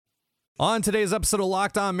On today's episode of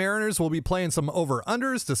Locked On Mariners, we'll be playing some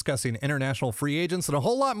over-unders, discussing international free agents, and a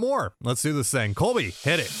whole lot more. Let's do this thing. Colby,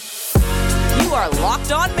 hit it. You are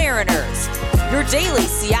Locked On Mariners, your daily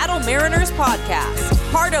Seattle Mariners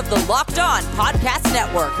podcast. Part of the Locked On Podcast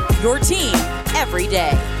Network, your team every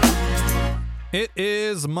day. It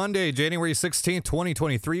is Monday, January 16th,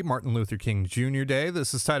 2023, Martin Luther King Jr. Day.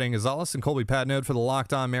 This is Ty Gonzalez and Colby Patnode for the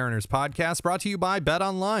Locked On Mariners podcast, brought to you by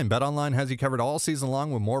BetOnline. BetOnline has you covered all season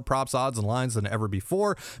long with more props, odds, and lines than ever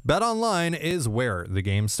before. BetOnline is where the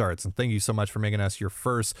game starts. And thank you so much for making us your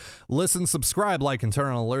first listen. Subscribe, like, and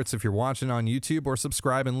turn on alerts if you're watching on YouTube, or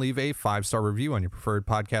subscribe and leave a 5-star review on your preferred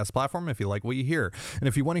podcast platform if you like what you hear. And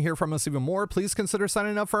if you want to hear from us even more, please consider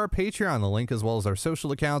signing up for our Patreon. The link, as well as our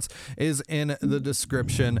social accounts, is in the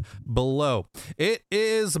description below. It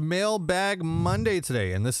is Mailbag Monday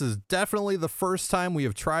today, and this is definitely the first time we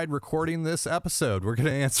have tried recording this episode. We're going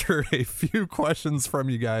to answer a few questions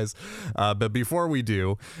from you guys, but before we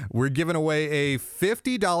do, we're giving away a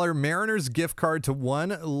 $50 Mariners gift card to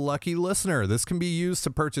one lucky listener. This can be used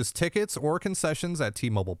to purchase tickets or concessions at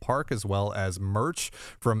T-Mobile Park, as well as merch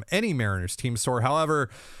from any Mariners team store. However,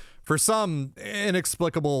 for some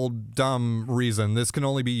inexplicable, dumb reason, this can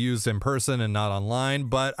only be used in person and not online,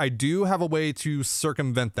 but I do have a way to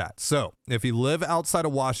circumvent that. So if you live outside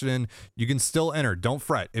of Washington, you can still enter. Don't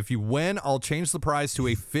fret. If you win, I'll change the prize to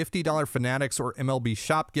a $50 Fanatics or MLB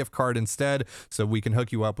Shop gift card instead, so we can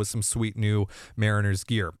hook you up with some sweet new Mariners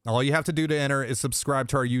gear. All you have to do to enter is subscribe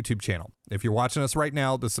to our YouTube channel. If you're watching us right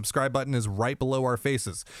now, the subscribe button is right below our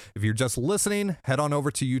faces. If you're just listening, head on over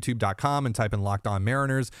to youtube.com and type in Locked On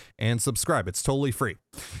Mariners and subscribe. It's totally free.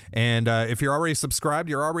 And if you're already subscribed,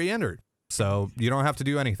 you're already entered. So you don't have to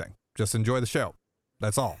do anything. Just enjoy the show.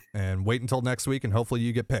 That's all. And wait until next week, and hopefully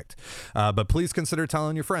you get picked. But please consider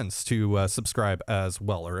telling your friends to subscribe as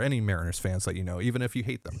well, or any Mariners fans that you know, even if you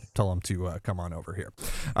hate them, tell them to come on over here.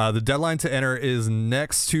 The deadline to enter is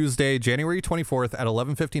next Tuesday, January 24th at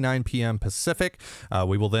 11:59 p.m. Pacific.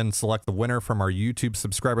 We will then select the winner from our YouTube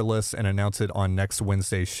subscriber list and announce it on next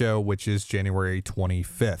Wednesday's show, which is January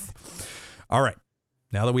 25th. All right.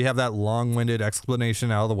 Now that we have that long-winded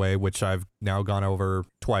explanation out of the way, which I've now gone over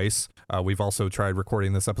twice, we've also tried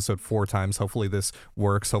recording this episode 4 times. Hopefully this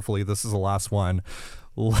works. Hopefully this is the last one.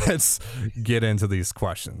 Let's get into these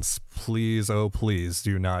questions. Please, oh please,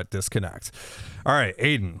 do not disconnect. All right,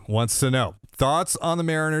 Aiden wants to know thoughts on the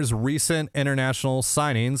Mariners' recent international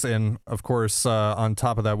signings. And of course, on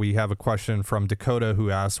top of that, we have a question from Dakota,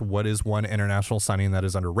 who asks, what is one international signing that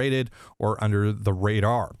is underrated or under the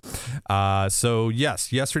radar? So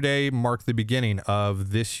yes, yesterday marked the beginning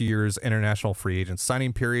of this year's international free agent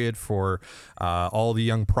signing period for all the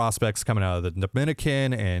young prospects coming out of the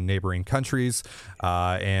Dominican and neighboring countries.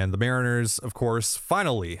 And the Mariners, of course,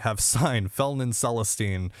 finally have signed Felnin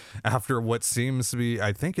Celestine after what seems to be,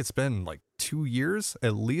 I think it's been like 2 years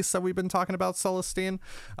at least that we've been talking about Celestine.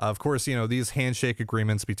 Of course, you know, these handshake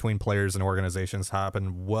agreements between players and organizations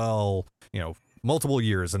happen multiple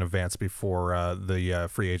years in advance before the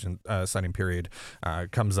free agent signing period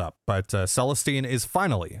comes up. But Celestine is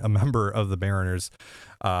finally a member of the Mariners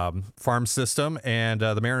farm system, and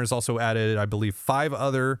the Mariners also added, I believe, 5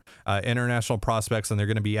 other international prospects, and they're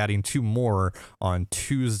going to be adding 2 more on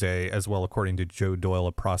Tuesday as well, according to Joe Doyle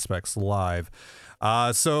of Prospects Live.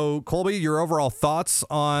 So Colby, your overall thoughts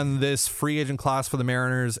on this free agent class for the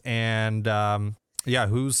Mariners, and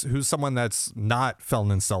who's someone that's not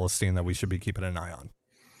Felnin Celestine that we should be keeping an eye on?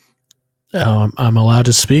 I'm allowed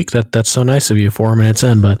to speak. That's so nice of you 4 minutes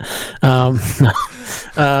in, but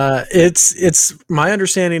it's my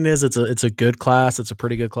understanding is it's a good class. It's a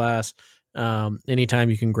pretty good class.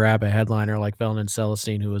 Anytime you can grab a headliner like Felnin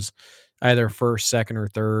Celestine, who was either first, second, or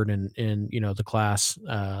third in the class,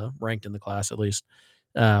 ranked in the class at least,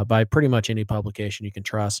 by pretty much any publication you can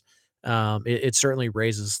trust. It certainly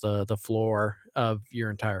raises the floor of your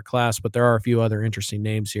entire class, but there are a few other interesting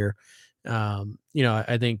names here.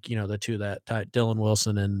 I think, the two that Dylan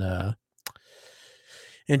Wilson and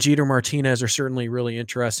Jeter Martinez are certainly really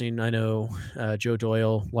interesting. I know Joe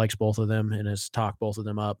Doyle likes both of them and has talked both of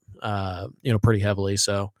them up, pretty heavily.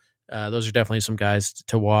 So those are definitely some guys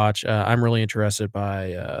to watch. I'm really interested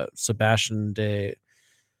by Sebastian de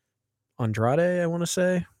Andrade, I want to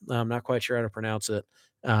say. I'm not quite sure how to pronounce it.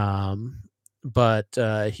 But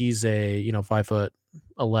he's a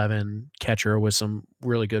 5'11" catcher with some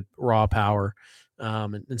really good raw power,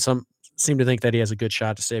 and some seem to think that he has a good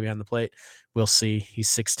shot to stay behind the plate. We'll see. He's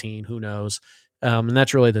 16. Who knows? And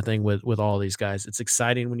that's really the thing with all these guys. It's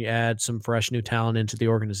exciting when you add some fresh new talent into the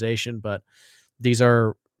organization, but these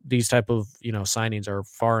type of signings are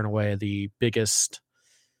far and away the biggest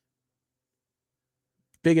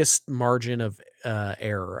biggest margin of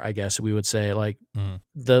error, I guess we would say. Like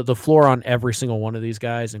the floor on every single one of these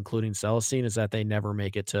guys, including Celestine, is that they never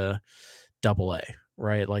make it to Double A,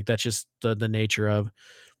 right? Like that's just the nature of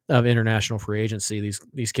international free agency.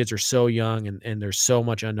 These kids are so young, and there's so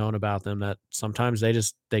much unknown about them that sometimes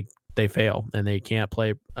they fail and they can't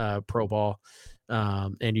play pro ball,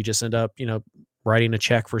 and you just end up writing a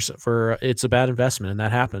check for it's a bad investment, and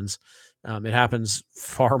that happens. It happens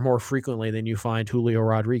far more frequently than you find Julio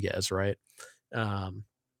Rodriguez, right? So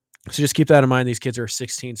just keep that in mind. These kids are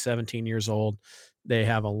 16, 17 years old. They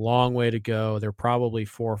have a long way to go. They're probably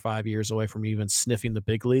 4 or 5 years away from even sniffing the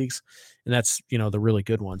big leagues. And that's, the really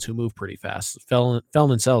good ones who move pretty fast. Felon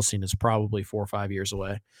Celestine is probably 4 or 5 years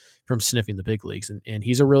away from sniffing the big leagues. And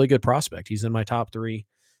he's a really good prospect. He's in my top 3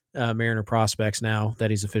 Mariner prospects now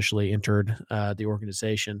that he's officially entered the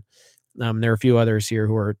organization. There are a few others here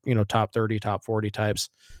who are, top 30, top 40 types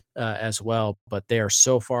as well, but they are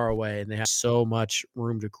so far away and they have so much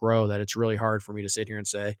room to grow that it's really hard for me to sit here and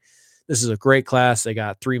say, this is a great class. They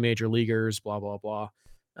got 3 major leaguers, blah, blah, blah.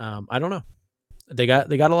 I don't know. They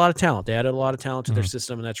got a lot of talent. They added a lot of talent to their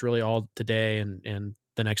system, and that's really all today and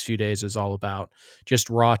the next few days is all about. Just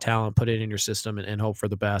raw talent, put it in your system and hope for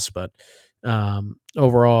the best. But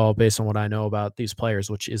overall, based on what I know about these players,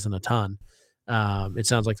 which isn't a ton, it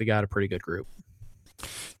sounds like they got a pretty good group.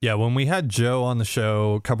 Yeah, when we had Joe on the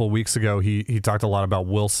show a couple of weeks ago, he talked a lot about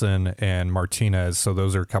Wilson and Martinez. So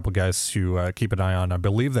those are a couple guys to keep an eye on. I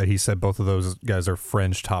believe that he said both of those guys are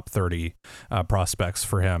fringe top 30 prospects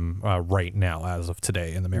for him right now as of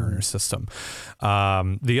today in the Mariners system.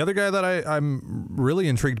 The other guy that I'm really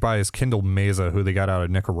intrigued by is Kendall Meza, who they got out of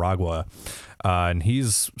Nicaragua. And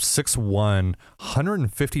he's 6'1",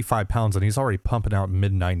 155 pounds, and he's already pumping out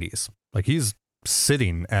mid-90s. Like he's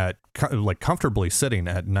sitting at comfortably sitting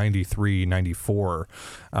at 93, 94.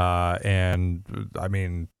 And I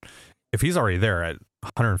mean, if he's already there at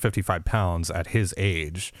 155 pounds at his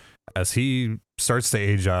age, as he starts to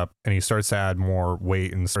age up and he starts to add more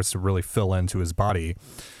weight and starts to really fill into his body,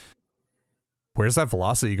 where's that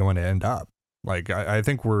velocity going to end up? Like, I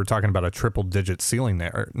think we're talking about a triple digit ceiling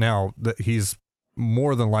there. Now that he's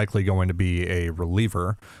more than likely going to be a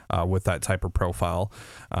reliever with that type of profile,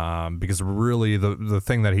 because really the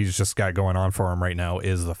thing that he's just got going on for him right now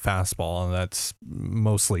is the fastball, and that's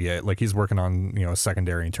mostly it. Like he's working on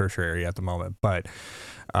secondary and tertiary at the moment, but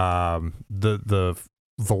the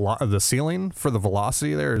ceiling for the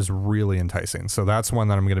velocity there is really enticing. So that's one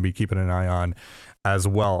that I'm going to be keeping an eye on as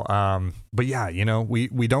well. But yeah,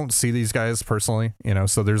 we don't see these guys personally,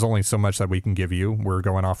 so there's only so much that we can give you. We're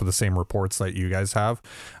going off of the same reports that you guys have.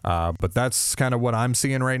 But that's kind of what I'm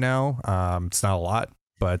seeing right now. It's not a lot,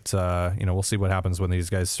 but we'll see what happens when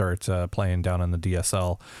these guys start playing down in the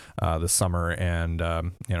DSL this summer, and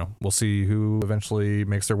we'll see who eventually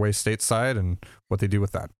makes their way stateside and what they do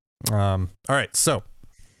with that. All right, so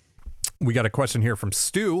we got a question here from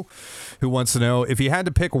Stu, who wants to know, if you had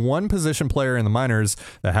to pick one position player in the minors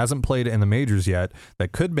that hasn't played in the majors yet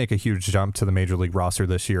that could make a huge jump to the major league roster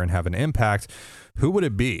this year and have an impact, who would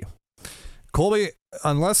it be? Colby,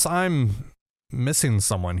 unless I'm missing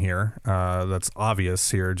someone here that's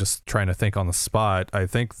obvious here, just trying to think on the spot, I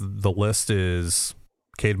think the list is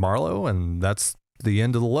Cade Marlowe, and that's the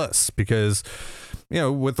end of the list, because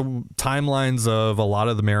with the timelines of a lot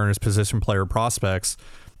of the Mariners position player prospects,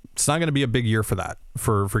 it's not going to be a big year for that,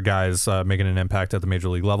 for guys making an impact at the major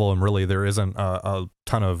league level. And really, there isn't a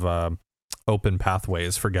ton of open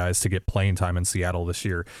pathways for guys to get playing time in Seattle this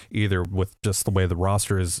year, either, with just the way the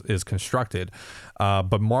roster is constructed.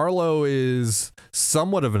 But Marlowe is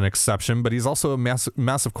somewhat of an exception, but he's also a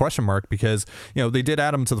massive question mark, because they did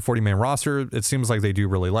add him to the 40-man roster. It seems like they do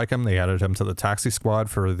really like him. They added him to the taxi squad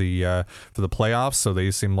for the playoffs, so they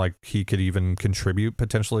seem like he could even contribute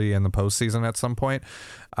potentially in the postseason at some point.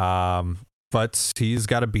 But he's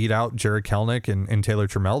got to beat out Jared Kelenic and Taylor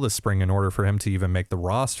Trammell this spring in order for him to even make the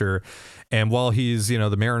roster. And while he's,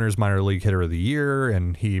 the Mariners minor league hitter of the year,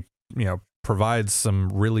 and he, provides some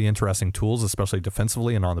really interesting tools, especially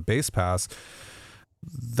defensively and on the base pass,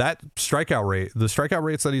 the strikeout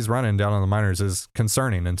rates that he's running down on the minors is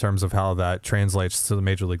concerning in terms of how that translates to the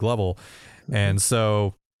major league level. And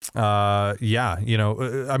so, there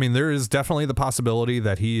is definitely the possibility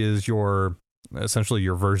that he is essentially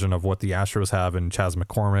your version of what the Astros have in Chas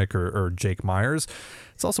McCormick or Jake Myers.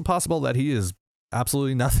 It's also possible that he is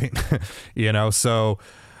absolutely nothing, so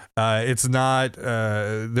It's not.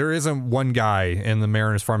 There isn't one guy in the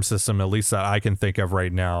Mariners farm system, at least that I can think of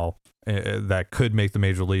right now, that could make the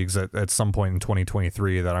major leagues at some point in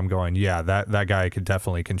 2023 that I'm going, yeah, that guy could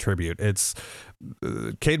definitely contribute. It's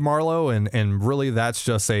Cade Marlowe, and really that's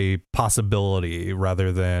just a possibility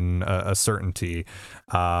rather than a certainty.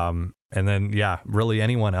 And then, yeah, really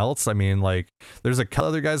anyone else. I mean, like, there's a couple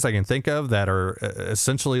other guys I can think of that are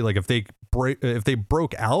essentially like if they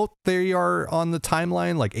broke out, they are on the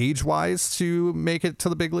timeline, like age wise, to make it to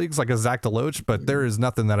the big leagues, like a Zach DeLoach. But there is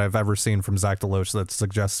nothing that I've ever seen from Zach DeLoach that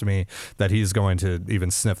suggests to me that he's going to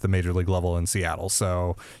even sniff the major league level in Seattle.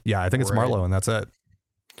 So, yeah, I think it's Marlowe, and that's it.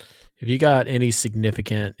 Have you got any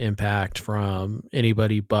significant impact from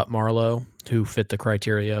anybody but Marlowe who fit the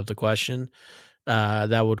criteria of the question?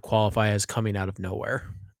 That would qualify as coming out of nowhere,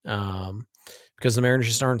 because the Mariners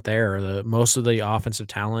just aren't there. Most of the offensive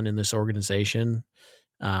talent in this organization,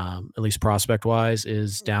 at least prospect wise,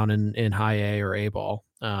 is down in high A or A ball.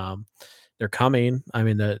 They're coming. I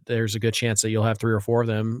mean, there's a good chance that you'll have 3 or 4 of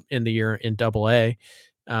them in the year in Double A.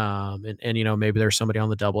 And you know, maybe there's somebody on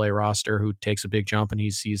the Double A roster who takes a big jump and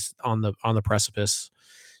he's on the precipice,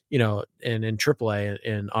 you know, and in AAA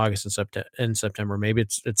in August and September, maybe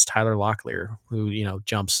it's Tyler Locklear who, you know,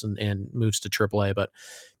 jumps and moves to AAA. But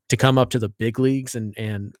to come up to the big leagues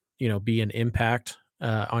and you know, be an impact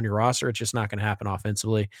on your roster, it's just not going to happen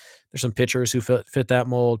offensively. There's some pitchers who fit that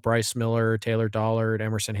mold: Bryce Miller, Taylor Dollard,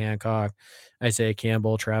 Emerson Hancock, Isaiah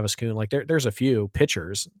Campbell, Travis Kuhn. Like there's a few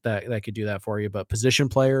pitchers that could do that for you, but position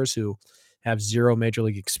players who have zero major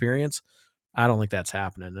league experience, I don't think that's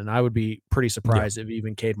happening. And I would be pretty surprised if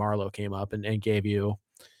even Cade Marlowe came up and gave you,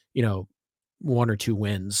 you know, 1 or 2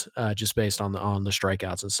 wins just based on the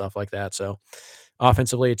strikeouts and stuff like that. So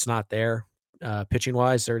offensively, it's not there. Pitching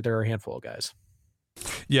wise, there are a handful of guys.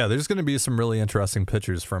 Yeah, there's going to be some really interesting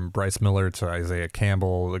pitchers from Bryce Miller to Isaiah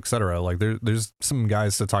Campbell, et cetera. Like there's some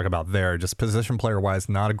guys to talk about there. Just position player wise,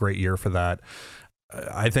 not a great year for that.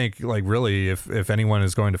 I think, like, really, if anyone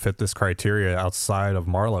is going to fit this criteria outside of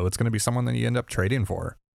Marlowe, it's going to be someone that you end up trading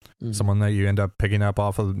for, someone that you end up picking up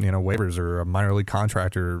off of, you know, waivers or a minor league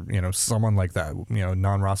contract or, you know, someone like that, you know,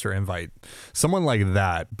 non-roster invite, someone like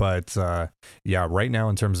that. But yeah, right now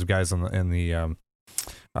in terms of guys in the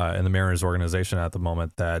Mariners organization at the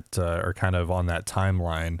moment that are kind of on that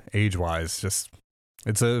timeline age-wise, just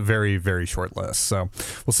it's a very, very short list. So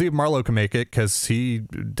we'll see if Marlowe can make it, because he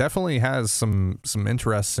definitely has some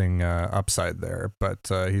interesting upside there, but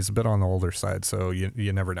he's a bit on the older side, so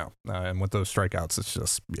you never know. And with those strikeouts, it's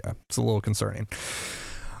just, yeah, it's a little concerning.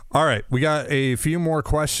 All right, we got a few more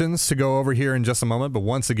questions to go over here in just a moment, but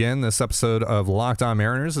once again, this episode of Locked On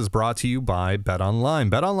Mariners is brought to you by BetOnline.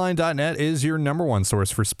 BetOnline.net is your #1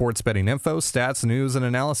 source for sports betting info, stats, news, and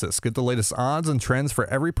analysis. Get the latest odds and trends for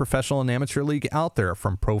every professional and amateur league out there,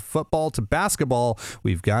 from pro football to basketball.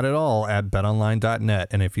 We've got it all at BetOnline.net,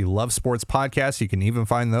 and if you love sports podcasts, you can even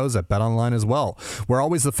find those at BetOnline as well. We're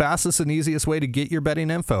always the fastest and easiest way to get your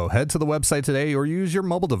betting info. Head to the website today or use your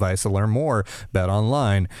mobile device to learn more.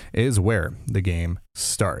 BetOnline is where the game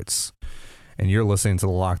starts. And you're listening to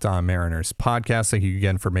the Locked On Mariners podcast. Thank you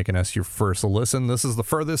again for making us your first listen. This is the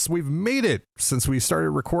furthest we've made it since we started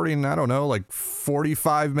recording, I don't know, like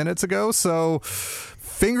 45 minutes ago. So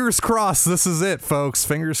fingers crossed, this is it, folks.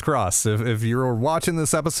 Fingers crossed. If you're watching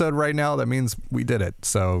this episode right now, that means we did it.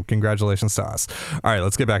 So congratulations to us. All right,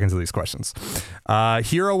 let's get back into these questions.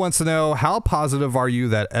 Hero wants to know, how positive are you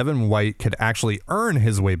that Evan White could actually earn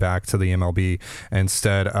his way back to the MLB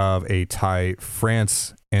instead of a Ty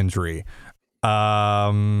France injury?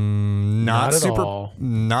 Not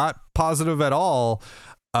positive at all.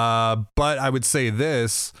 But I would say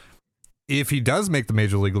this: if he does make the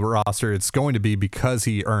major league roster, it's going to be because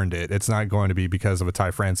he earned it. It's not going to be because of a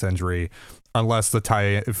Ty France injury, unless the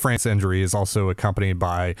Ty France injury is also accompanied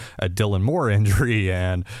by a Dylan Moore injury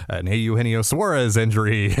and an Eugenio Suarez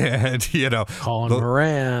injury, and, you know, Colin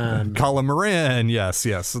Moran. Yes.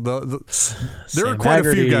 There are quite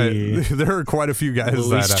Haggerty, a few guys. There are quite a few guys.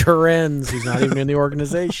 Luis Torrens, who's not even in the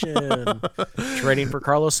organization, trading for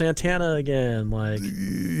Carlos Santana again. Like,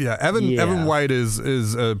 yeah, Evan White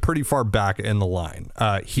is pretty far back in the line.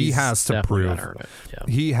 He has to prove. Yeah.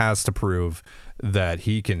 He has to prove that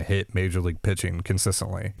he can hit major league pitching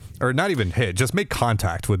consistently, or not even hit, just make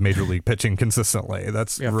contact with major league pitching consistently.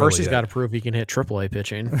 That's really first he's got to prove he can hit AAA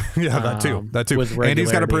pitching. Yeah, that too. And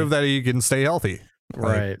he's got to prove that he can stay healthy.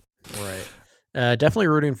 Right. Definitely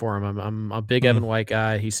rooting for him. I'm a big Evan White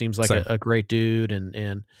guy. He seems like a great dude,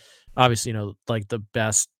 and obviously, you know, like the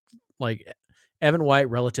best, like Evan White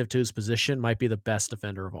relative to his position might be the best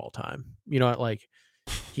defender of all time. You know, like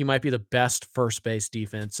he might be the best first base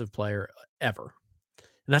defensive player ever.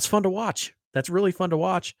 And and that's fun to watch. That's really fun to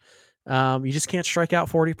watch. You just can't strike out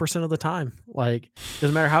 40% of the time. Like,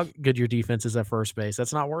 doesn't matter how good your defense is at first base.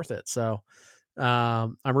 That's not worth it. So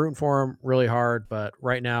I'm rooting for him really hard, but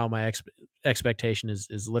right now my expectation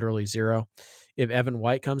is literally zero. If Evan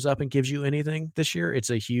White comes up and gives you anything this year, it's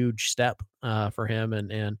a huge step for him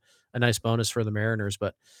and a nice bonus for the Mariners.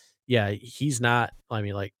 But yeah, he's not. I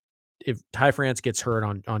mean, like, if Ty France gets hurt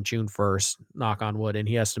on June 1st, knock on wood, and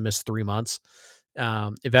he has to miss 3 months.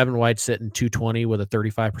 If Evan White's sitting 220 with a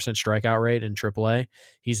 35% strikeout rate in AAA,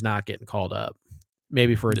 he's not getting called up.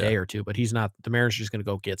 Maybe for a day or two, but he's not. The Mariners are just going to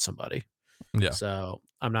go get somebody. Yeah. So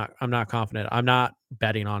I'm not confident. I'm not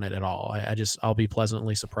betting on it at all. I'll be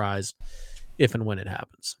pleasantly surprised if and when it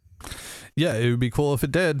happens. Yeah, it would be cool if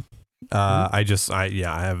it did. I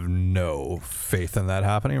have no faith in that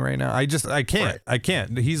happening right now. I can't. Right. I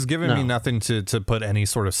can't. He's given me nothing to put any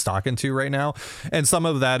sort of stock into right now, and some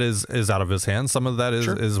of that is out of his hands. Some of that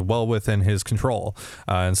is well within his control.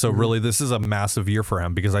 And so really, this is a massive year for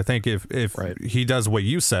him, because I think if he does what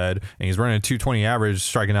you said and he's running a 220 average,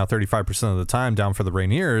 striking out 35% of the time down for the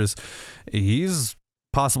Rainiers, he's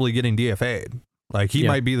possibly getting DFA'd. Like, he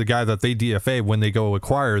might be the guy that they DFA when they go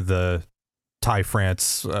acquire the Ty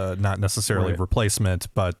France, not necessarily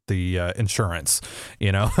replacement, but the insurance.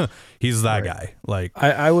 He's that guy. Like,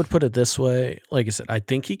 I would put it this way. Like I said, I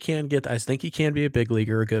think he can be a big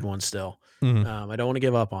leaguer, a good one still. I don't want to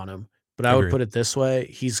give up on him, but I would put it this way.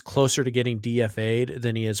 He's closer to getting DFA'd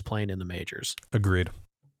than he is playing in the majors. Agreed.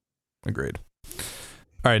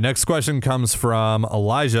 All right, next question comes from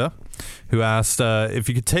Elijah, who asked if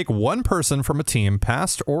you could take one person from a team,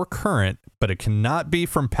 past or current, but it cannot be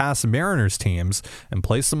from past Mariners teams, and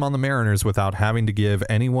place them on the Mariners without having to give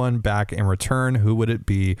anyone back in return, who would it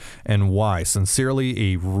be and why?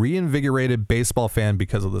 Sincerely, a reinvigorated baseball fan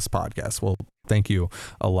because of this podcast. Well, thank you,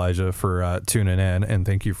 Elijah, for tuning in, and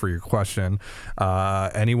thank you for your question.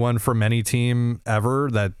 Anyone from any team ever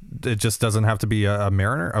that it just doesn't have to be a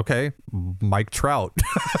Mariner? Okay, Mike Trout.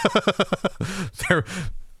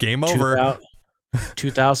 Game over.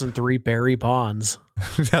 2003 Barry Bonds.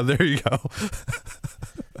 Yeah, there you go.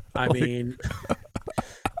 I mean,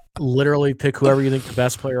 literally pick whoever you think the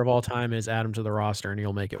best player of all time is, add him to the roster, and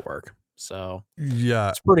you'll make it work. So yeah,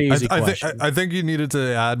 it's pretty easy question. I think you needed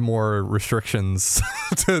to add more restrictions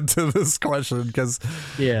to this question, because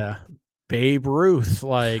Babe Ruth,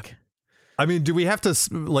 like, I mean, do we have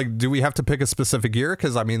to pick a specific year?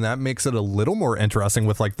 Because I mean, that makes it a little more interesting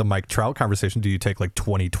with like the Mike Trout conversation. Do you take like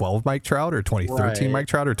 2012 Mike Trout or 2013 Mike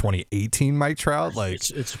Trout or 2018 Mike Trout? Like,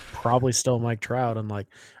 it's probably still Mike Trout. And like,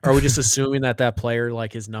 are we just assuming that player,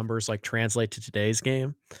 like, his numbers like translate to today's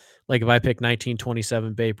game? Like, if I pick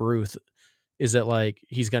 1927 Babe Ruth, is it like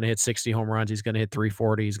he's going to hit 60 home runs, he's going to hit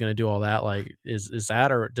 340, he's going to do all that? Like, is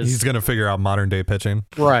that, or does he's going to figure out modern day pitching?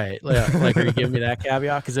 Right. Like, are you giving me that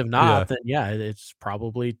caveat? Because if not, then it's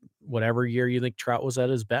probably whatever year you think Trout was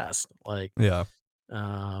at his best. Like,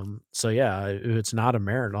 so yeah, if it's not a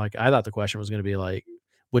Mariner, like, I thought the question was going to be like,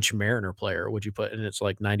 which Mariner player would you put? And it's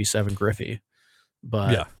like 97 Griffey,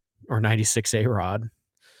 or 96 A-Rod,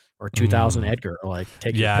 or 2000 Edgar. Like,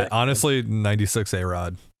 take your pick. Honestly, 96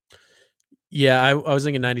 A-Rod. Yeah, I was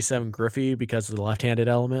thinking 97 Griffey because of the left-handed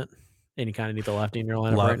element, and you kind of need the lefty in your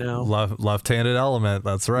lineup right now. Left-handed element,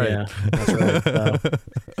 that's right. Yeah, that's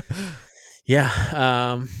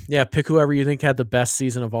right. Pick whoever you think had the best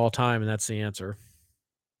season of all time, and that's the answer.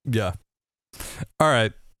 Yeah. All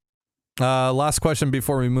right. Last question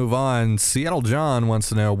before we move on. Seattle John wants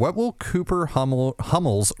to know, what will Cooper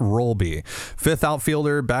Hummel's role be? Fifth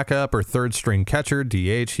outfielder, backup, or third string catcher,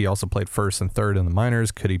 DH? He also played first and third in the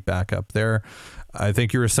minors. Could he back up there? I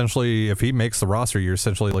think you're essentially, if he makes the roster, you're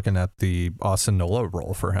essentially looking at the Austin Nola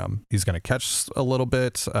role for him. He's going to catch a little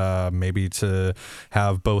bit, maybe to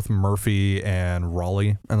have both Murphy and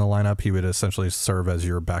Raleigh in the lineup. He would essentially serve as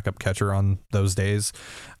your backup catcher on those days.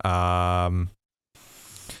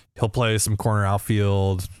 He'll play some corner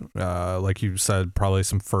outfield, like you said, probably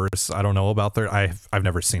some first. I don't know about third. I've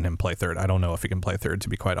never seen him play third. I don't know if he can play third, to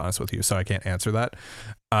be quite honest with you, so I can't answer that.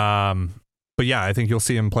 But yeah, I think you'll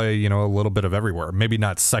see him play, a little bit of everywhere. Maybe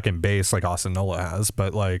not second base like Austin Nola has,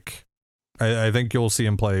 but like I think you'll see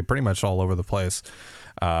him play pretty much all over the place.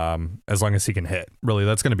 As long as he can hit. Really,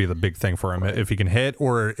 that's going to be the big thing for him. If he can hit,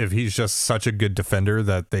 or if he's just such a good defender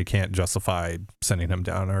that they can't justify sending him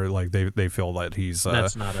down, or like they feel that he's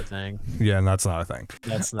that's not a thing. Yeah, and that's not a thing.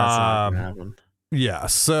 That's not gonna happen. Yeah,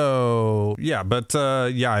 so yeah, but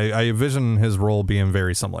I envision his role being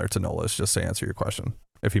very similar to Nola's, just to answer your question.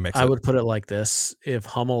 If he makes it. I would put it like this: if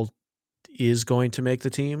Hummel is going to make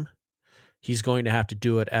the team, he's going to have to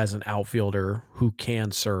do it as an outfielder who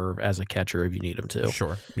can serve as a catcher if you need him to.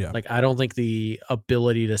 Sure. Yeah. Like, I don't think the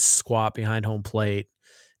ability to squat behind home plate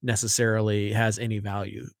necessarily has any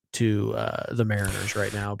value to the Mariners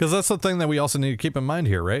right now. Because that's the thing that we also need to keep in mind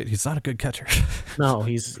here, right? He's not a good catcher. No,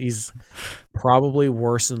 he's probably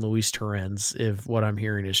worse than Luis Torrens, if what I'm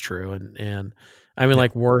hearing is true. And I mean,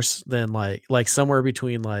 like, worse than like somewhere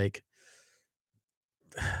between, like,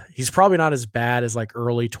 he's probably not as bad as like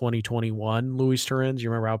early 2021 Luis Torrens. You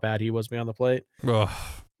remember how bad he was behind the plate? Ugh.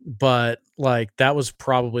 But like, that was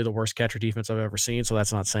probably the worst catcher defense I've ever seen. So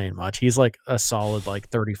that's not saying much. He's like a solid, like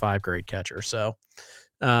 35 grade catcher. So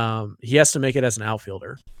he has to make it as an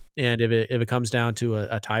outfielder. And if it comes down to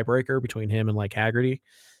a tiebreaker between him and like Haggerty,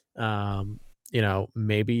 you know,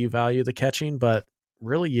 maybe you value the catching, but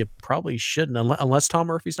really you probably shouldn't unless Tom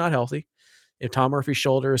Murphy's not healthy. If Tom Murphy's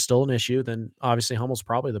shoulder is still an issue, then obviously Hummel's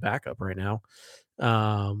probably the backup right now.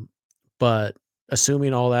 But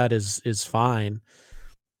assuming all that is fine,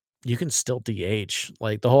 you can still DH.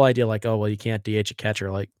 Like, the whole idea, like, oh, well, you can't DH a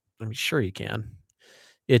catcher. Like, I mean, sure you can.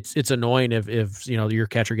 It's annoying if you know your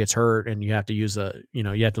catcher gets hurt and you have to use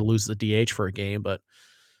you have to lose the DH for a game, but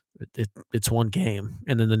it's one game,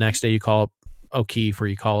 and then the next day you call up O'Keefe or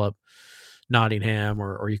you call up Nottingham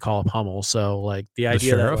or you call up Hummel. So like the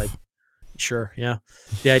idea that like. Sure. Yeah.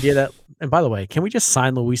 The idea that, and by the way, can we just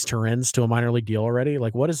sign Luis Torrens to a minor league deal already?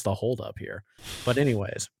 Like, what is the holdup here? But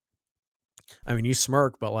anyways, I mean, you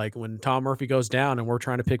smirk, but like when Tom Murphy goes down and we're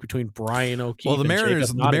trying to pick between Brian O'Keefe, well, the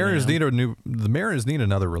Mariners need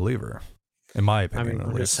another reliever, in my opinion. I mean,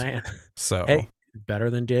 I'm just saying. So hey, better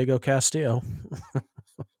than Diego Castillo.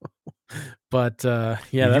 But yeah,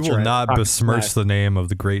 you will not besmirch the name of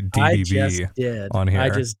the great DDB on here. I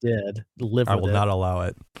just did. I will not allow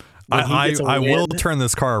it. I will turn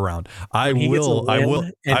this car around. I will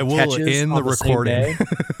end the recording.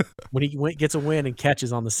 When he gets a win and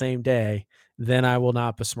catches on the same day, then I will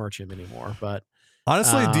not besmirch him anymore. But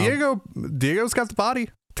honestly, Diego's got the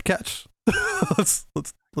body to catch. let's do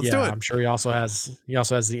it. I'm sure he also has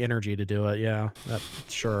the energy to do it. Yeah,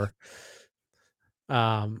 sure.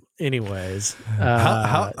 Anyways,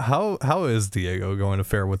 how is Diego going to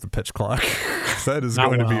fare with the pitch clock? That is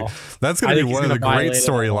going to be one of the great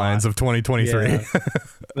storylines of 2023. Yeah. I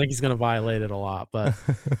think he's going to violate it a lot, but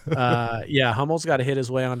yeah, Hummel's got to hit his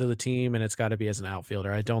way onto the team, and it's got to be as an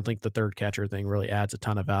outfielder. I don't think the third catcher thing really adds a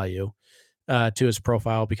ton of value to his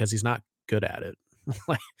profile because he's not good at it.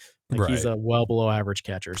 like right. He's a well below average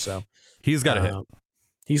catcher, so he's got to hit.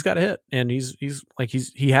 He's got to hit, and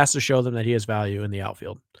he has to show them that he has value in the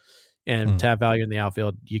outfield, and to have value in the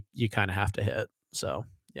outfield, you kind of have to hit. So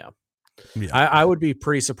yeah. I would be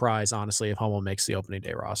pretty surprised, honestly, if Hummel makes the opening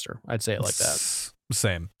day roster. I'd say it like that.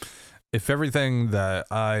 Same. If everything that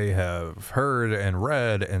I have heard and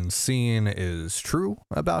read and seen is true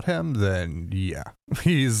about him, then yeah,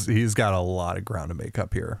 he's got a lot of ground to make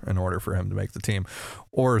up here in order for him to make the team,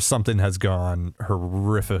 or something has gone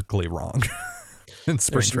horrifically wrong. There's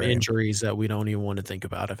some injuries that we don't even want to think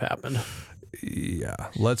about have happened. Yeah,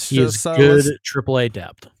 let's just good AAA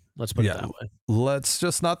depth. Let's put it that way. Let's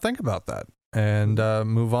just not think about that and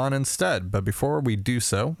move on instead. But before we do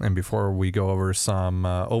so, and before we go over some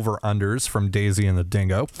over-unders from Daisy and the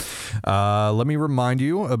Dingo, let me remind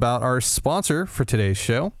you about our sponsor for today's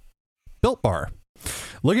show, Built Bar.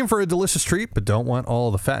 Looking for a delicious treat but don't want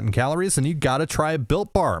all the fat and calories? Then you gotta try a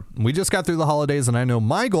Built Bar. We just got through the holidays and I know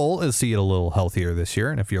my goal is to eat a little healthier this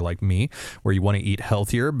year. And if you're like me, where you want to eat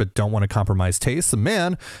healthier but don't want to compromise taste, then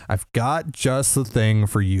man, I've got just the thing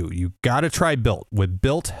for you. You gotta try Built. With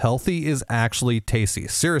Built, healthy is actually tasty.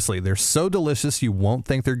 Seriously, they're so delicious you won't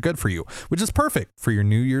think they're good for you, which is perfect for your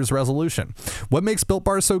New Year's resolution. What makes Built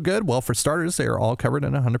Bars so good? Well, for starters, they are all covered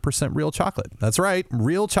in 100% real chocolate. That's right,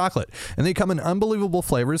 real chocolate. And they come in unbelievable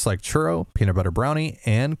flavors like churro, peanut butter brownie,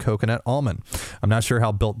 and coconut almond. I'm not sure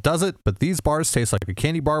how Built does it, but these bars taste like a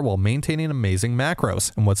candy bar while maintaining amazing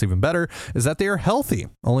macros. And what's even better is that they are healthy.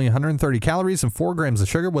 Only 130 calories and 4 grams of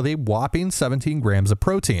sugar with a whopping 17 grams of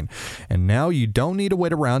protein. And now you don't need to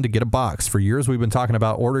wait around to get a box. For years, we've been talking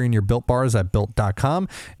about ordering your Built Bars at Built.com.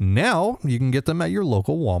 Now you can get them at your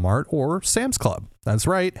local Walmart or Sam's Club. That's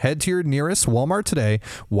right. Head to your nearest Walmart today,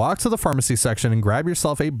 walk to the pharmacy section, and grab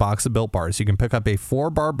yourself a box of Built Bars. You can pick up a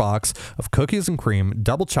 4-bar box of cookies and cream,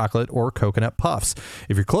 double chocolate, or coconut puffs.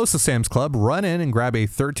 If you're close to Sam's Club, run in and grab a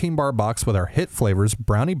 13-bar box with our hit flavors,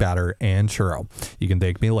 brownie batter, and churro. You can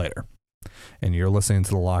thank me later. And you're listening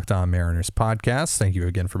to the Locked On Mariners podcast. Thank you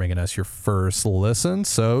again for making us your first listen.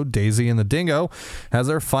 So Daisy and the Dingo has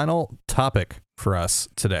our final topic for us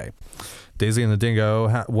today. Daisy and the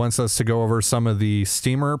Dingo wants us to go over some of the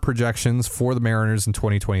steamer projections for the Mariners in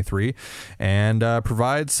 2023 and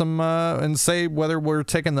provide some and say whether we're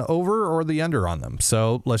taking the over or the under on them.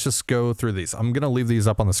 So let's just go through these. I'm going to leave these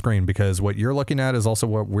up on the screen because what you're looking at is also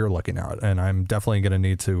what we're looking at. And I'm definitely going to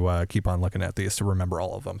need to keep on looking at these to remember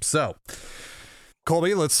all of them. So,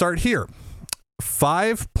 Colby, let's start here.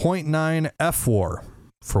 5.9 F-WAR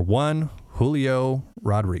for one Julio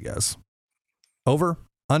Rodriguez. Over,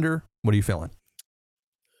 under, what are you feeling?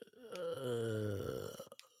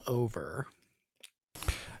 Over.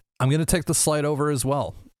 I'm going to take the slight over as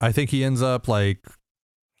well. I think he ends up like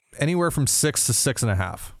anywhere from 6 to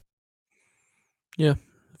 6.5. Yeah,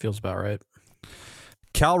 feels about right.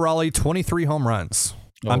 Cal Raleigh, 23 home runs.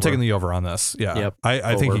 Over. I'm taking the over on this. Yeah. Yep,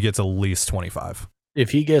 I think he gets at least 25.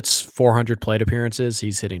 If he gets 400 plate appearances,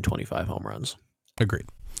 he's hitting 25 home runs. Agreed.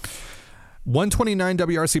 129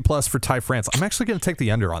 WRC plus for Ty France. I'm actually going to take the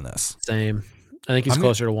under on this. Same. I think he's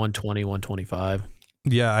closer to 120, 125.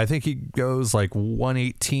 Yeah, I think he goes like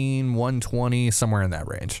 118, 120, somewhere in that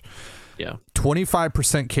range. Yeah.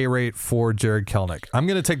 25% K rate for Jared Kelenic. I'm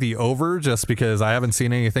going to take the over just because I haven't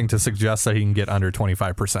seen anything to suggest that he can get under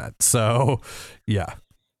 25%. So, yeah.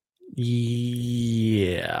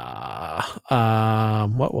 Yeah.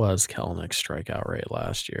 What was Kelenic's strikeout rate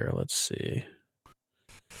last year? Let's see.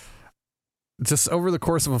 Just over the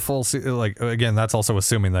course of a full season, like, again, that's also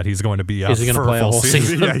assuming that he's going to be out for play a full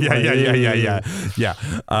season? Yeah.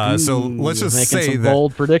 So let's just say some that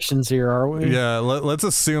bold predictions here, are we? Yeah, let's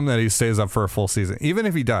assume that he stays up for a full season. Even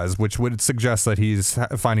if he does, which would suggest that he's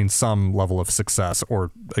finding some level of success,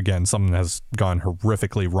 or again, something has gone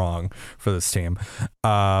horrifically wrong for this team.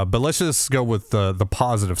 But let's just go with the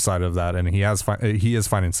positive side of that, and he is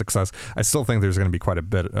finding success. I still think there's going to be quite a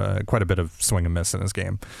bit of swing and miss in his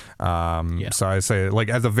game. So I say, like,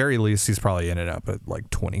 at the very least, he's probably ended up at like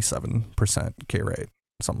 27% K rate,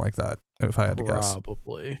 something like that, if I had to guess.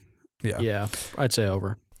 Probably. Yeah, I'd say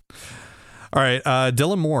over. All right,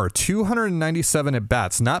 Dylan Moore, 297 at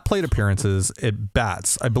bats, not plate appearances, at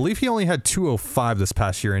bats. I believe he only had 205 this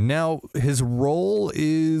past year, and now his role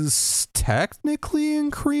is technically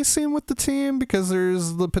increasing with the team because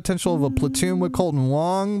there's the potential of a platoon with Colton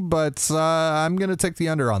Wong, but I'm going to take the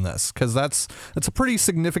under on this because that's a pretty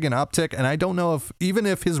significant uptick, and I don't know if, even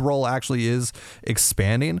if his role actually is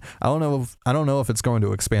expanding, I don't know if it's going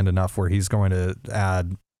to expand enough where he's going to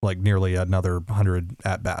add like nearly another 100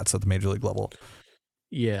 at bats at the major league level.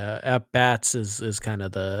 Yeah, at bats is kind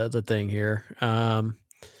of the thing here.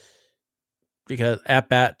 Because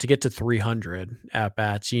to get to 300 at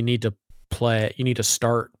bats, you need to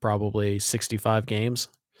start probably 65 games.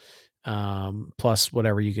 Plus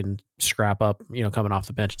whatever you can scrap up, coming off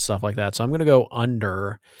the bench and stuff like that. So I'm going to go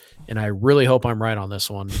under, and I really hope I'm right on this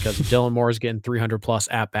one because Dylan Moore is getting 300 plus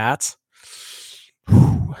at bats.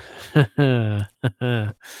 I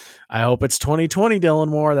hope it's 2020 Dylan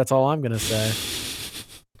Moore. That's all I'm going to say.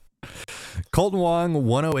 Colton Wong,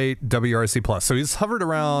 108 WRC plus. So he's hovered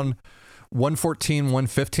around 114,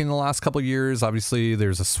 115 the last couple of years. Obviously,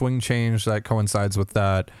 there's a swing change that coincides with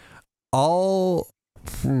that. I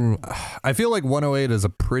feel like 108 is a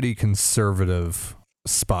pretty conservative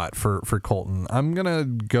spot for Colton. I'm going to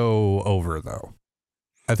go over, though.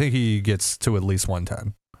 I think he gets to at least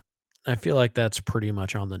 110. I feel like that's pretty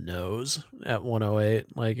much on the nose at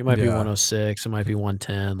 108. Like it might be 106, it might be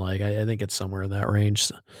 110. Like I think it's somewhere in that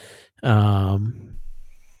range. I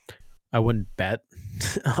wouldn't bet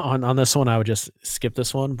on this one. I would just skip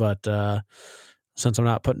this one. But since I'm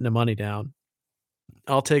not putting the money down,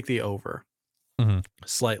 I'll take the over.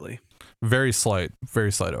 Slightly. Very slight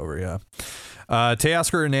over, yeah.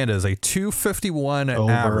 Teoscar Hernandez, a 251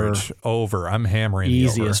 average over. I'm hammering the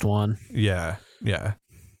over. Easiest one. Yeah.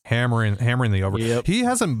 Hammering the over. Yep. He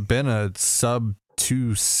hasn't been a sub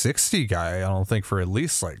 260 guy, I don't think, for at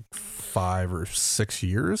least like 5 or 6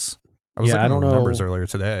 years. I was looking at the numbers earlier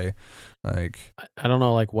today. Like, I don't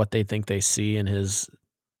know, like what they think they see in his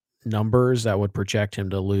numbers that would project him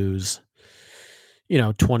to lose,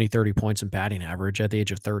 20, 30 points in batting average at the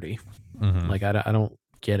age of 30. Like, I don't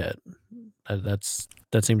get it.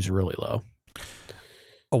 That seems really low.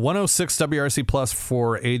 A 106 WRC plus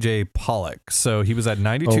for AJ Pollock. So he was at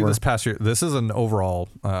 92 over. This past year. This is an overall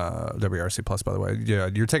WRC plus, by the way. Yeah,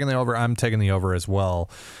 you're taking the over. I'm taking the over as well.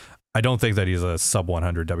 I don't think that he's a sub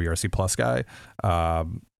 100 WRC plus guy.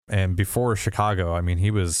 And before Chicago, I mean,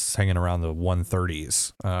 he was hanging around the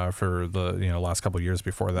 130s for the last couple of years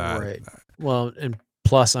before that. Right. Well, and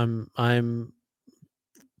plus, I'm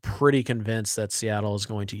pretty convinced that Seattle is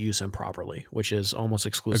going to use him properly, which is almost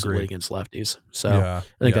exclusively against lefties. So I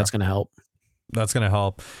think that's going to help. That's going to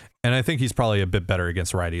help. And I think he's probably a bit better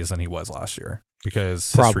against righties than he was last year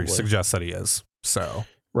because Probably. history suggests that he is. So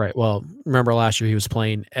Right. Well, remember last year he was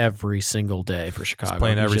playing every single day for Chicago. he's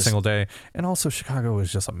playing every single day. And also Chicago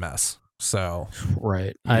was just a mess. So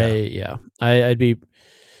Right. Yeah. I'd be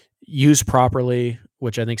used properly,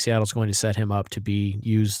 which I think Seattle's going to set him up to be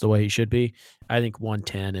used the way he should be. I think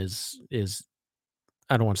 110 is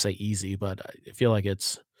I don't want to say easy, but I feel like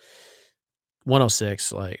it's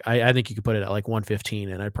 106. Like I think you could put it at like 115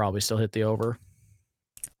 and I'd probably still hit the over.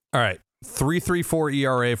 all right. 3.34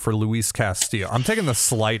 ERA for Luis Castillo. I'm taking the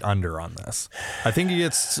slight under on this. I think he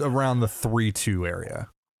gets around the 3.2 area.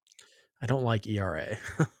 I don't like ERA.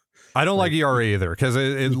 I don't like ERA either because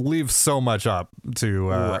it leaves so much up to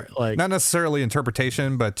Right, like- not necessarily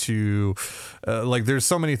interpretation, but to like there's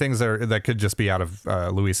so many things that could just be out of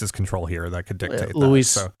Luis's control here that could dictate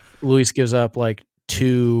Luis that. So Luis gives up like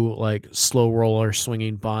 2 like slow roller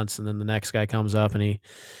swinging bunts, and then the next guy comes up and he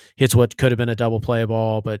hits what could have been a double play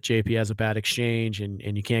ball, but JP has a bad exchange, and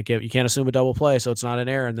you can't assume a double play, so it's not an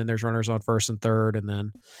error. And then there's runners on first and third, and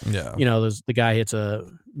then yeah, the guy hits a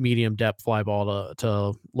medium depth fly ball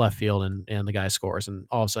to left field, and the guy scores, and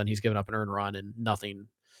all of a sudden he's given up an earned run, and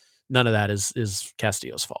none of that is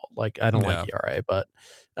Castillo's fault. Like I don't like ERA, but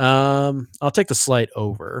I'll take the slight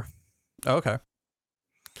over. Okay.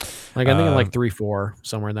 Like I think I'm like 3.4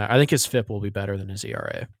 somewhere in there. I think his FIP will be better than his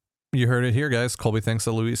ERA. You heard it here, guys. Colby thinks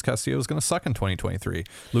that Luis Castillo is going to suck in 2023.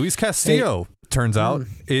 Luis Castillo, turns out,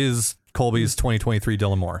 is Colby's 2023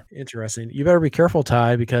 Dylan Moore. Interesting. You better be careful,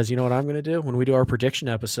 Ty, because you know what I'm going to do? When we do our prediction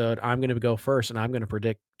episode, I'm going to go first, and I'm going to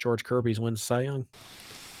predict George Kirby's wins Cy Young.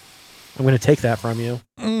 I'm going to take that from you.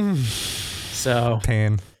 So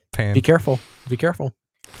Pain. be careful. Be careful.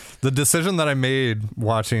 The decision that I made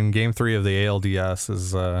watching Game 3 of the ALDS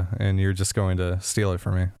is, and you're just going to steal it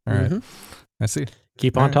from me. All right. I see.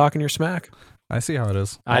 Keep on talking your smack. I see how it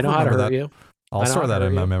is. I know how to hurt you. I'll store that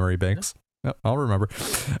in my memory banks. Yep, I'll remember.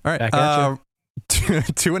 All right. Back at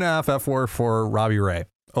 2.5 F4 for Robbie Ray.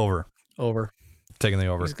 Over. Taking the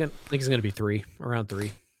over. I think he's going to be 3, around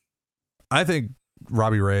 3. I think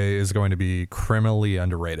Robbie Ray is going to be criminally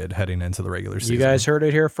underrated heading into the regular season. You guys heard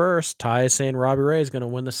it here first. Ty is saying Robbie Ray is going to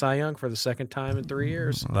win the Cy Young for the second time in 3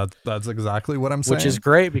 years. That's exactly what I'm saying. Which is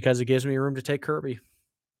great because it gives me room to take Kirby.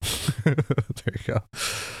 There you go.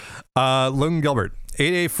 Logan Gilbert,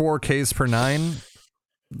 8.84 Ks per 9.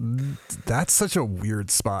 That's such a weird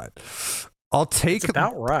spot. I'll take it's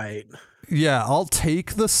about right. Yeah, I'll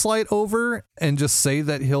take the slight over and just say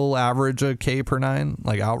that he'll average a K per 9,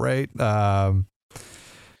 like outright. But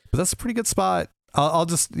that's a pretty good spot. I'll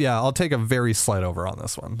take a very slight over on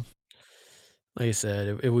this one. Like I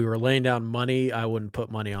said, if we were laying down money, I wouldn't put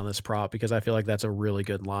money on this prop because I feel like that's a really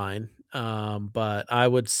good line. But I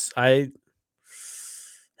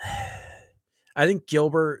think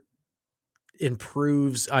Gilbert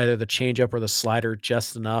improves either the changeup or the slider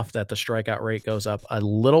just enough that the strikeout rate goes up a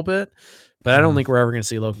little bit. But I don't think we're ever going to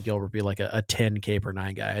see Logan Gilbert be like a 10 K per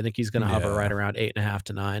 9 guy. I think he's going to hover right around 8.5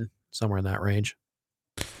 to 9, somewhere in that range.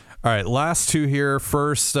 All right, last two here.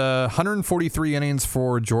 First, 143 innings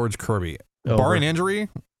for George Kirby. Over. Barring injury,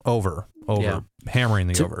 over. Yeah. Hammering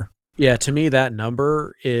the over. Yeah, to me, that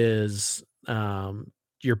number is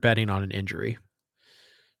you're betting on an injury,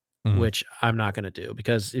 which I'm not going to do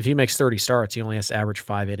because if he makes 30 starts, he only has to average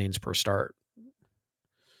 5 innings per start.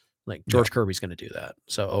 Like George Kirby's going to do that.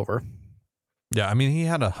 So over. Yeah, I mean, he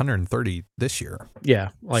had 130 this year. Yeah,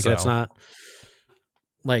 like that's not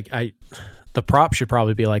like the prop should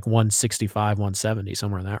probably be like 165, 170,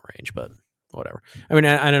 somewhere in that range, but whatever. I mean,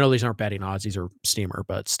 I know these aren't betting odds, these are steamer,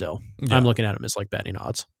 but still, I'm looking at them as like betting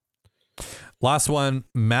odds. Last one,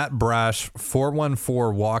 Matt Brash,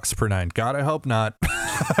 414 walks per 9. God, I hope not.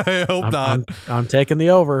 I hope not. I'm taking the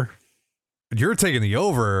over. You're taking the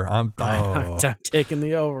over. I'm taking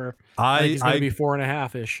the over. I think it's going to be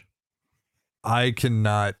 4.5-ish. I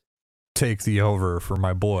cannot take the over for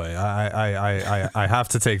my boy. I have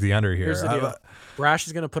to take the under here. Here's the deal. Brash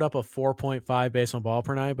is going to put up a 4.5 base on ball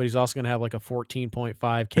per 9, but he's also going to have like a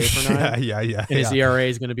 14.5 K per 9. Yeah. And his ERA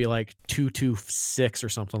is going to be like 2.26 or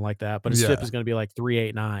something like that. But his FIP is going to be like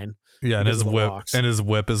 3.89. Yeah, and his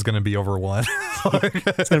whip is going to be over 1.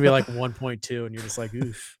 It's going to be like 1.2, and you're just like,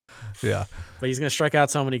 oof. Yeah. But he's going to strike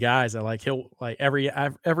out so many guys that like he'll like every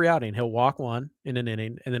outing he'll walk 1 in an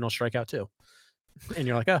inning, and then he'll strike out 2. And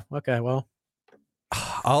you're like, oh, okay, well.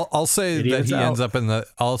 I'll say that he ends up in the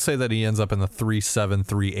 3.7,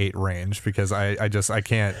 3.8 range because I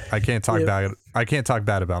can't talk bad. I can't talk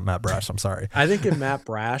bad about Matt Brash. I'm sorry. I think if Matt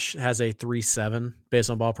Brash has a 3.7 based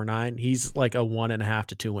on ball per 9, he's like a 1.5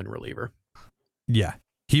 to 2 win reliever. Yeah,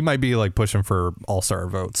 he might be like pushing for all-star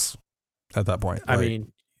votes at that point. I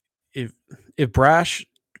mean, if Brash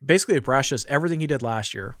does everything he did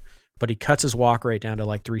last year, but he cuts his walk rate down to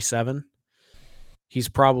like 3.7, he's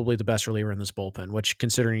probably the best reliever in this bullpen, which,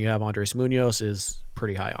 considering you have Andres Munoz, is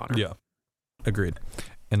pretty high honor. Yeah, agreed.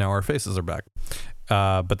 And now our faces are back.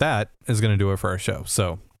 But that is going to do it for our show.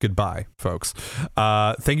 So goodbye, folks.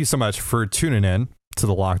 Thank you so much for tuning in to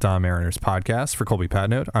the Locked On Mariners podcast. For Colby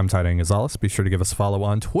Patnode, I'm Tidiane Gonzalez. Be sure to give us a follow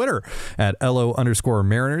on Twitter at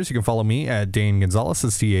LO_Mariners. You can follow me at Dane Gonzalez,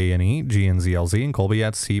 that's DaneGNZLZ, and Colby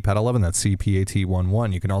at CPAT11, that's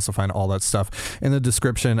CPAT11. You can also find all that stuff in the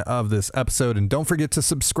description of this episode. And don't forget to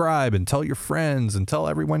subscribe and tell your friends and tell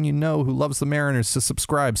everyone you know who loves the Mariners to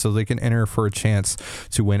subscribe so they can enter for a chance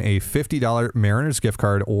to win a $50 Mariners gift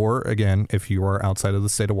card, or, again, if you are outside of the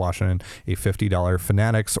state of Washington, a $50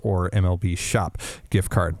 Fanatics or MLB Shop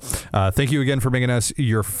gift card. Thank you again for making us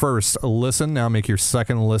your first listen. Now make your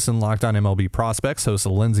second listen. Locked On MLB Prospects. Host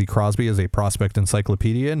Lindsey Crosby is a prospect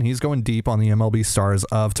encyclopedia, and he's going deep on the MLB stars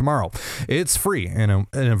of tomorrow. It's free and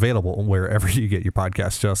available wherever you get your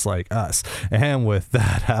podcast, just like us. And with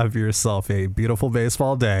that, have yourself a beautiful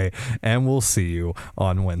baseball day, and we'll see you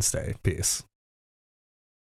on Wednesday. Peace.